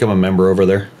Coal Creek. I'm a member over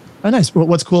there. Oh, nice.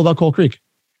 What's cool about Coal Creek?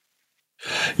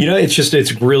 You know,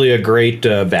 it's really a great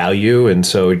value. And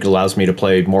so it allows me to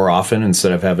play more often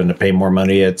instead of having to pay more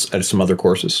money at some other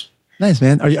courses. Nice,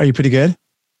 man. Are you pretty good?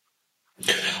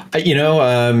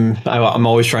 I'm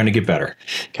always trying to get better.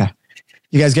 Okay.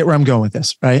 You guys get where I'm going with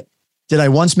this, right? Did I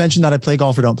once mention that I play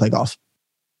golf or don't play golf?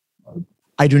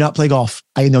 I do not play golf.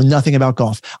 I know nothing about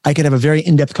golf. I could have a very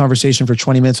in-depth conversation for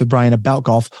 20 minutes with Brian about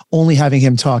golf, only having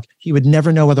him talk. He would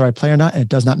never know whether I play or not, and it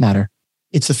does not matter.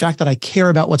 It's the fact that I care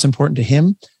about what's important to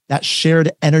him, that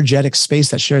shared energetic space,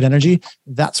 that shared energy,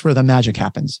 that's where the magic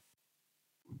happens.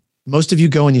 Most of you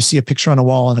go and you see a picture on a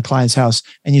wall in a client's house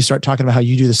and you start talking about how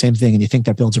you do the same thing and you think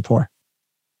that builds rapport.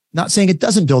 Not saying it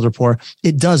doesn't build rapport.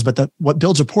 It does, but what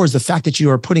builds rapport is the fact that you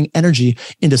are putting energy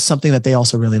into something that they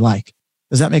also really like.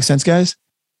 Does that make sense, guys?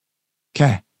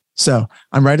 Okay. So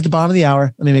I'm right at the bottom of the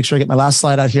hour. Let me make sure I get my last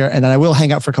slide out here and then I will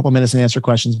hang out for a couple of minutes and answer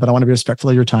questions, but I want to be respectful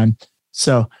of your time.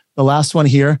 So the last one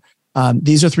here,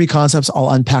 these are 3 concepts I'll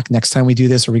unpack next time we do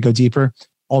this or we go deeper.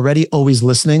 Already always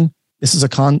listening. This is a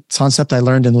concept I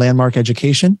learned in Landmark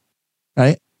Education,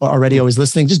 right? Already always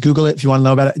listening. Just Google it if you want to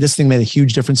know about it. This thing made a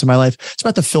huge difference in my life. It's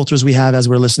about the filters we have as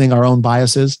we're listening, our own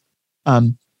biases.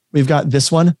 We've got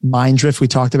this one, mind drift we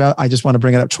talked about. I just want to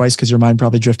bring it up twice because your mind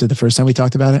probably drifted the first time we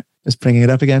talked about it. Just bringing it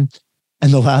up again.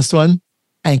 And the last one,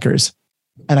 anchors.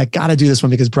 And I got to do this one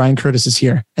because Brian Curtis is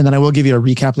here. And then I will give you a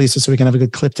recap, Lisa, so we can have a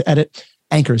good clip to edit.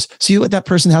 Anchors. See what that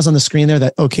person has on the screen there,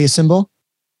 that okay symbol?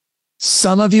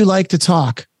 Some of you like to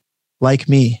talk like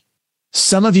me.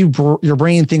 Some of you, your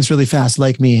brain thinks really fast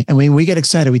like me. And when we get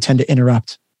excited, we tend to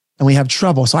interrupt. and we have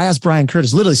trouble. So I asked Brian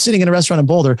Curtis, literally sitting in a restaurant in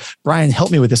Boulder, Brian,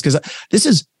 help me with this, because this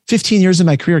is 15 years of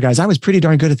my career, guys. I was pretty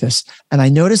darn good at this. And I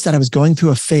noticed that I was going through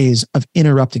a phase of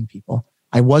interrupting people.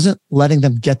 I wasn't letting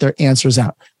them get their answers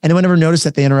out. Anyone ever noticed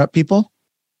that they interrupt people?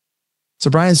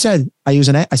 So Brian said, I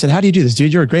said, how do you do this?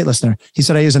 Dude, you're a great listener. He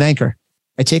said, I use an anchor.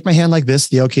 I take my hand like this,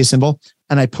 the OK symbol,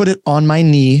 and I put it on my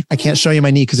knee. I can't show you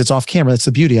my knee because it's off camera. That's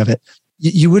the beauty of it.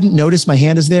 You wouldn't notice my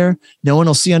hand is there. No one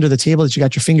will see under the table that you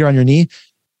got your finger on your knee.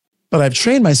 But I've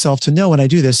trained myself to know when I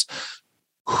do this,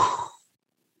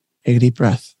 take a deep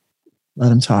breath, let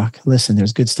them talk. Listen,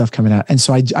 there's good stuff coming out. And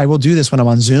so I will do this when I'm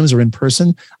on Zooms or in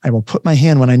person. I will put my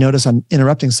hand when I notice I'm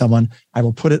interrupting someone, I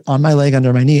will put it on my leg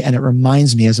under my knee, and it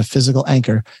reminds me as a physical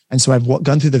anchor. And so I've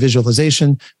gone through the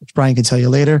visualization, which Brian can tell you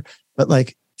later, but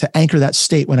like to anchor that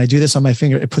state, when I do this on my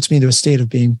finger, it puts me into a state of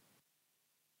being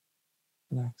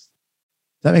relaxed.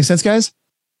 Does that make sense, guys?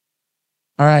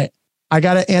 All right. I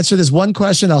got to answer this one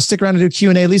question. I'll stick around and do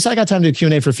Q&A. At least I got time to do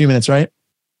Q&A for a few minutes, right?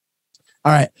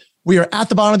 All right. We are at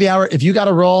the bottom of the hour. If you got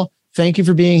a roll, thank you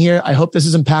for being here. I hope this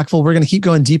is impactful. We're going to keep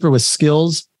going deeper with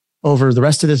skills over the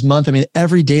rest of this month. I mean,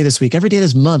 every day this week, every day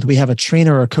this month, we have a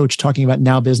trainer or a coach talking about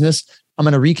Now Business. I'm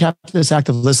going to recap this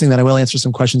active listening, then I will answer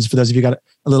some questions for those of you who got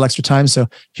a little extra time. So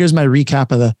here's my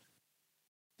recap of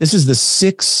this is the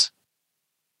 6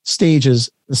 stages,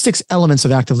 the 6 elements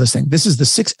of active listening. This is the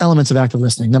 6 elements of active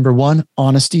listening. Number 1,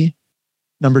 honesty.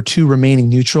 Number 2, remaining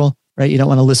neutral, right? You don't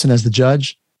want to listen as the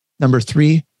judge. Number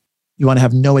 3, you want to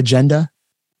have no agenda.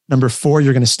 Number 4,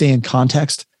 you're going to stay in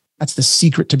context. That's the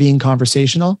secret to being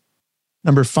conversational.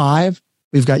 Number 5,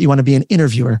 you want to be an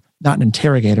interviewer, not an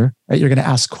interrogator, right? You're going to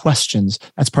ask questions.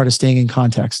 That's part of staying in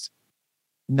context.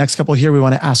 Next couple here, we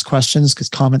want to ask questions because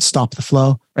comments stop the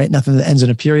flow, right? Nothing that ends in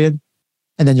a period.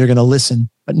 And then you're going to listen,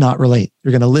 but not relate.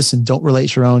 You're going to listen, don't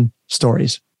relate your own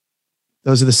stories.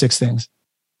 Those are the 6 things.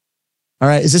 All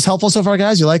right. Is this helpful so far,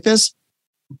 guys? You like this?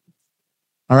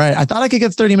 All right. I thought I could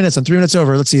get 30 minutes. I'm 3 minutes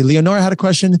over. Let's see. Leonora had a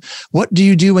question. What do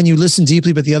you do when you listen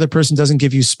deeply, but the other person doesn't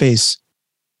give you space?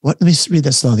 Let me read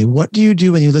that slowly. What do you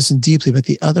do when you listen deeply, but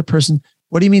the other person,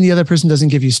 what do you mean the other person doesn't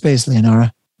give you space, Leonora?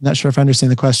 I'm not sure if I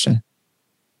understand the question.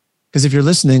 Because if you're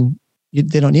listening,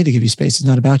 they don't need to give you space. It's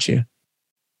not about you.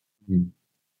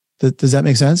 Does that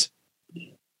make sense?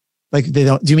 Like they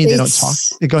don't, do you mean they don't talk?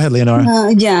 Go ahead,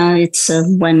 Leonora. Yeah, it's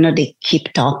when they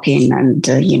keep talking and,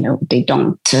 they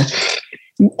don't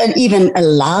even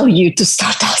allow you to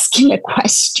start asking a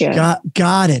question.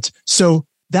 Got it. So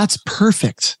that's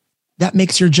perfect. That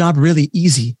makes your job really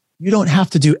easy. You don't have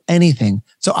to do anything.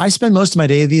 So I spend most of my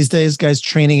day these days, guys,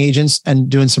 training agents and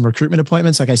doing some recruitment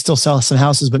appointments. Like I still sell some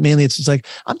houses, but mainly it's just like,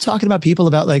 I'm talking about people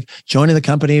about like joining the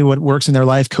company, what works in their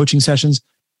life, coaching sessions.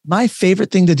 My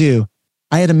favorite thing to do,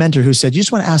 I had a mentor who said, you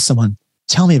just want to ask someone,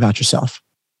 tell me about yourself,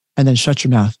 and then shut your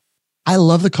mouth. I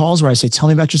love the calls where I say, tell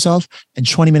me about yourself. And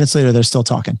 20 minutes later, they're still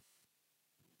talking.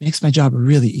 Makes my job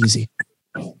really easy.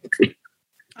 I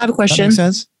have a question. That makes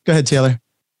sense? Go ahead, Taylor.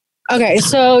 Okay,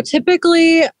 so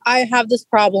typically I have this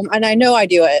problem, and I know I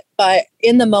do it, but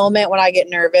in the moment when I get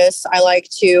nervous, I like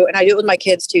to, and I do it with my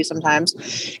kids too sometimes,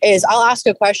 is I'll ask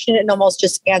a question and almost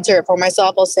just answer it for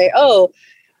myself. I'll say, oh,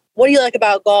 what do you like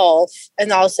about golf?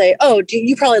 And I'll say, oh,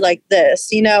 you probably like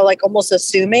this, like almost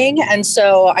assuming. And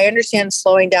so I understand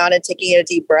slowing down and taking a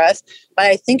deep breath, but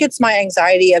I think it's my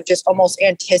anxiety of just almost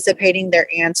anticipating their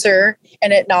answer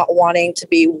and it not wanting to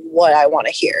be what I want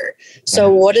to hear.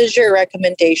 So what is your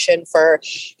recommendation for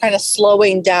kind of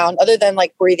slowing down, other than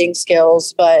like breathing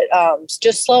skills, but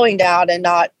just slowing down and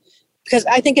not, because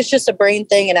I think it's just a brain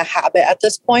thing and a habit at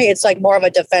this point. It's like more of a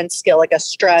defense skill, like a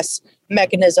stress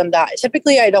mechanism that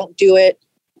typically I don't do it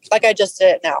like I just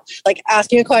did it now, like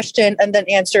asking a question and then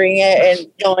answering it and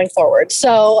going forward.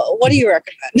 So what do you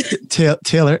recommend?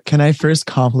 Taylor, can I first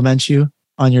compliment you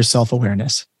on your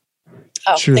self-awareness?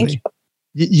 Oh, truly. Thank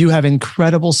you. You have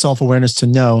incredible self-awareness to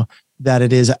know that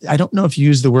it is, I don't know if you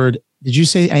used the word, did you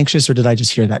say anxious or did I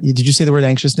just hear that? Did you say the word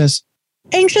anxiousness?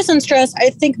 Anxious and stressed,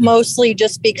 I think mostly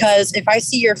just because if I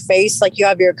see your face, like you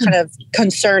have your kind of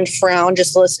concerned frown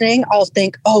just listening, I'll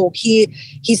think, oh,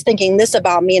 he's thinking this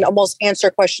about me and almost answer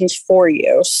questions for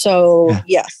you. So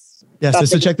yes. Yeah.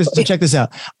 So check this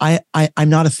out. I'm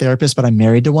not a therapist, but I'm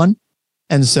married to one.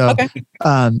 And so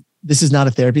this is not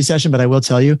a therapy session, but I will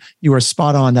tell you, you are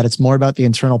spot on that it's more about the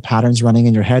internal patterns running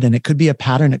in your head. And it could be a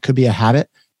pattern, it could be a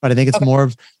habit, but I think it's more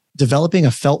of developing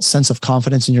a felt sense of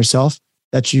confidence in yourself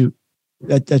that you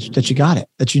got it,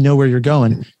 that you know where you're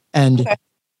going. And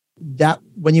that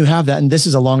when you have that, and this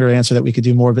is a longer answer that we could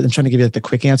do more, but I'm trying to give you the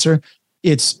quick answer.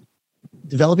 It's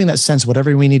developing that sense,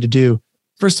 whatever we need to do.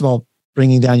 First of all,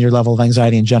 bringing down your level of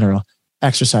anxiety in general,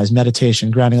 exercise,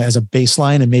 meditation, grounding as a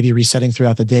baseline, and maybe resetting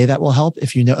throughout the day. That will help.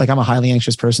 If you know, like I'm a highly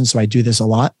anxious person, so I do this a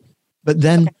lot. But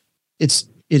then it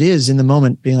is in the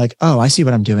moment being like, oh, I see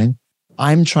what I'm doing.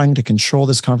 I'm trying to control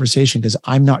this conversation because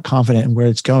I'm not confident in where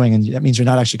it's going. And that means you're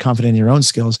not actually confident in your own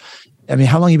skills. I mean,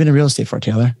 how long have you been in real estate for,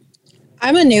 Taylor?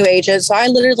 I'm a new agent. So I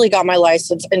literally got my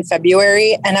license in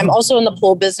February, and I'm also in the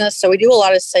pool business. So we do a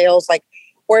lot of sales. Like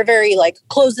we're very like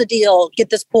close the deal, get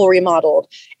this pool remodeled.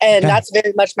 And that's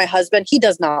very much my husband. He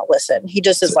does not listen. He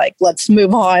just is like, let's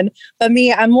move on. But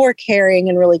me, I'm more caring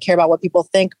and really care about what people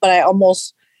think, but I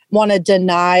almost want to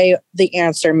deny the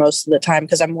answer most of the time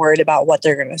because I'm worried about what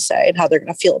they're going to say and how they're going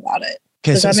to feel about it.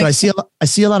 Okay, so I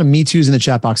see a lot of Me Too's in the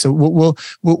chat box. So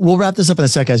we'll wrap this up in a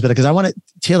sec, guys. But because I want to,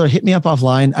 Taylor, hit me up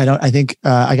offline. I think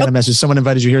I got a message. Someone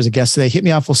invited you here as a guest today. Hit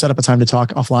me off. We'll set up a time to talk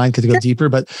offline because to go deeper.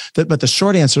 But the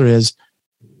short answer is,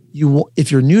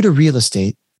 if you're new to real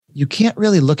estate, you can't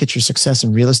really look at your success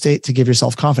in real estate to give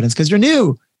yourself confidence because you're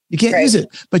new. You can't use it.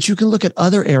 But you can look at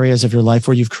other areas of your life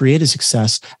where you've created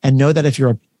success and know that if you're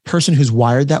a person who's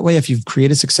wired that way, if you've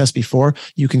created success before,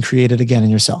 you can create it again in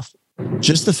yourself.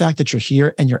 Just the fact that you're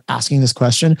here and you're asking this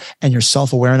question and you're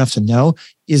self-aware enough to know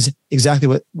is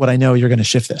exactly what I know you're going to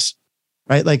shift this,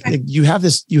 right? Like you have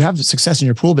success in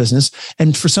your pool business.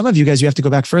 And for some of you guys, you have to go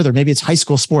back further. Maybe it's high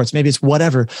school sports, maybe it's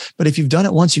whatever. But if you've done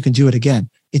it once, you can do it again.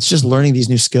 It's just learning these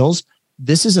new skills.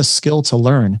 This is a skill to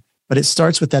learn, but it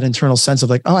starts with that internal sense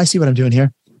of like, oh, I see what I'm doing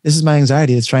here. This is my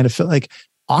anxiety. It's trying to feel like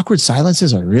awkward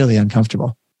silences are really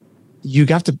uncomfortable. You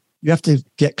have to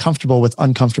get comfortable with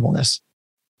uncomfortableness.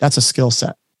 That's a skill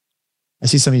set. I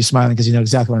see some of you smiling because you know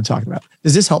exactly what I'm talking about.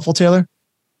 Is this helpful, Taylor?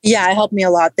 Yeah, it helped me a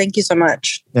lot. Thank you so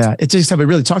much. Yeah, it's just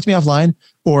really talk to me offline,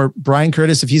 or Brian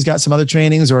Curtis if he's got some other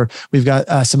trainings, or we've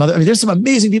got some other. I mean, there's some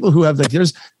amazing people who have I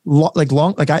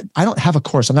don't have a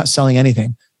course. I'm not selling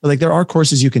anything, but like there are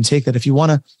courses you can take that if you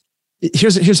want to.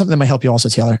 Here's something that might help you also,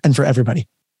 Taylor, and for everybody.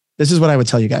 This is what I would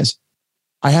tell you guys.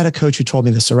 I had a coach who told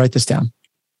me this, so write this down.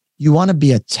 You want to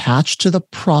be attached to the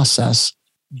process,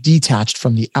 detached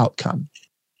from the outcome.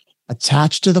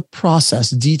 Attached to the process,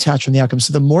 detached from the outcome.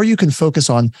 So the more you can focus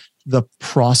on the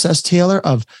process, Taylor,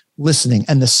 of listening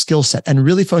and the skill set and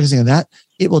really focusing on that,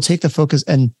 it will take the focus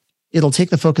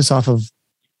off of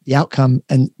the outcome,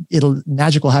 and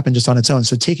magic will happen just on its own.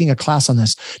 So taking a class on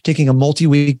this, taking a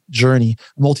multi-day journey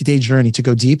to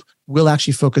go deep will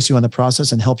actually focus you on the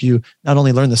process and help you not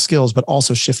only learn the skills, but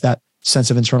also shift that sense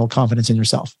of internal confidence in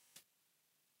yourself.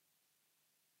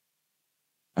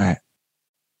 All right.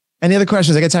 Any other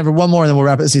questions? I got time for one more and then we'll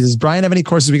wrap it. Does Brian have any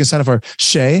courses we can sign up for?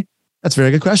 Shay, that's a very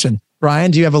good question.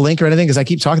 Brian, do you have a link or anything? Because I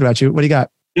keep talking about you. What do you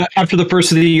got? Yeah, after the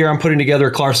first of the year, I'm putting together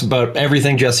a class about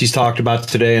everything Jesse's talked about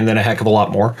today and then a heck of a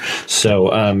lot more.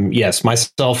 So yes,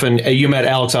 myself and you met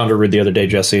Alex Underwood the other day,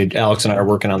 Jesse. Alex and I are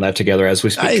working on that together as we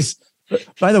speak. Nice.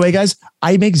 By the way, guys,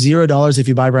 I make $0 if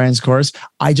you buy Brian's course.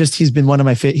 He's been one of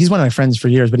my friends for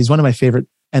years, but he's one of my favorite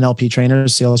NLP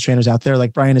trainers, sales trainers out there.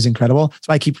 Like Brian is incredible.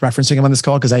 So I keep referencing him on this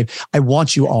call because I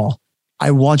want you all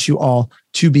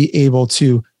to be able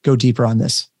to go deeper on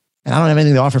this. And I don't have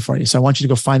anything to offer for you. So I want you to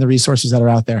go find the resources that are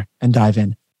out there and dive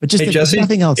in. But just Jesse,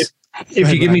 nothing else.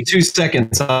 If you give me 2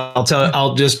 seconds,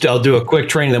 I'll do a quick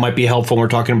training that might be helpful when we're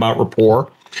talking about rapport.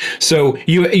 So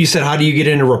you said, how do you get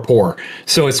into rapport?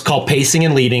 So it's called pacing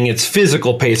and leading. It's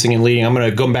physical pacing and leading. I'm going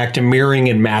to go back to mirroring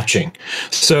and matching.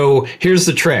 So here's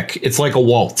the trick. It's like a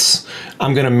waltz.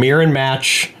 I'm going to mirror and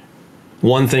match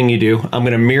one thing you do. I'm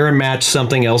going to mirror and match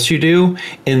something else you do.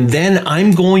 And then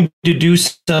I'm going to do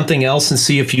something else and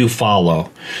see if you follow.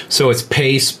 So it's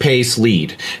pace,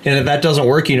 lead. And if that doesn't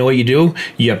work, you know what you do?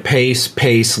 You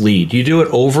pace, lead. You do it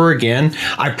over again.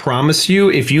 I promise you,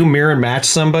 if you mirror and match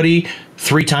somebody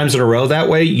 3 times in a row that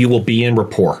way, you will be in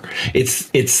rapport.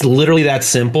 It's literally that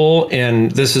simple. And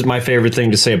this is my favorite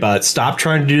thing to say about it. Stop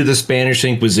trying to do the Spanish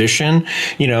Inquisition.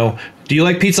 Do you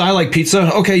like pizza? I like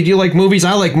pizza. Okay. Do you like movies?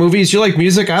 I like movies. Do you like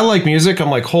music? I like music. I'm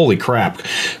like, holy crap.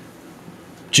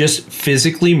 Just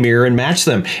physically mirror and match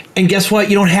them. And guess what?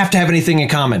 You don't have to have anything in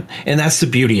common. And that's the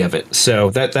beauty of it. So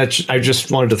I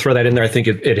just wanted to throw that in there. I think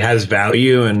it has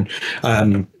value, and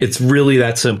it's really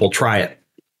that simple. Try it.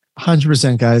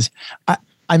 100%, guys.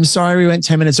 I'm sorry we went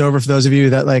 10 minutes over for those of you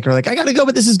that are like, I got to go,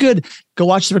 but this is good. Go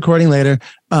watch the recording later.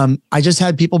 I just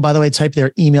had people, by the way, type their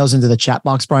emails into the chat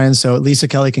box, Brian. So Lisa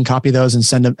Kelly can copy those and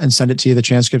send it to you, the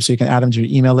transcript, so you can add them to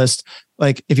your email list.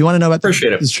 Like, if you want to know about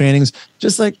these trainings,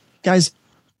 just like, guys,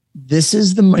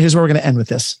 here's where we're going to end with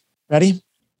this. Ready?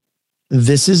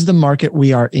 This is the market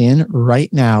we are in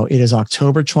right now. It is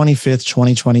October 25th,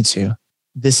 2022.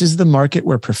 This is the market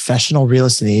where professional real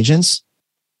estate agents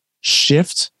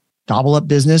shift, gobble up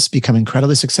business, become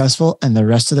incredibly successful, and the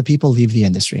rest of the people leave the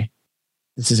industry.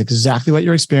 This is exactly what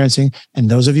you're experiencing. And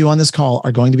those of you on this call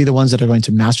are going to be the ones that are going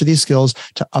to master these skills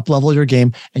to up-level your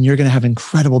game. And you're going to have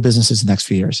incredible businesses in the next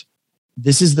few years.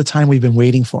 This is the time we've been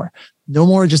waiting for. No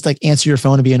more just like answer your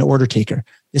phone and be an order taker.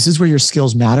 This is where your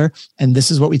skills matter. And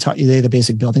this is what we taught you today, the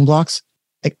basic building blocks.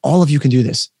 Like all of you can do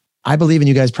this. I believe in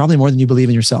you guys probably more than you believe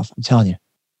in yourself. I'm telling you.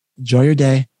 Enjoy your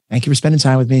day. Thank you for spending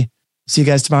time with me. See you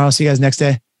guys tomorrow. See you guys next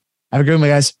day. Have a good one,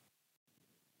 guys.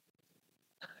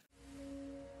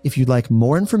 If you'd like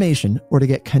more information or to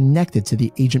get connected to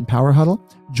the Agent Power Huddle,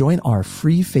 join our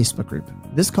free Facebook group.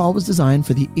 This call was designed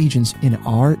for the agents in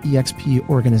our EXP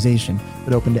organization,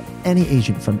 but open to any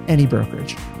agent from any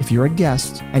brokerage. If you're a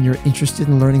guest and you're interested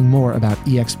in learning more about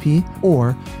EXP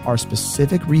or our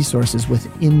specific resources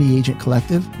within the Agent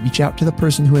Collective, reach out to the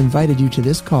person who invited you to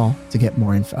this call to get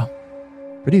more info.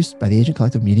 Produced by the Agent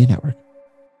Collective Media Network.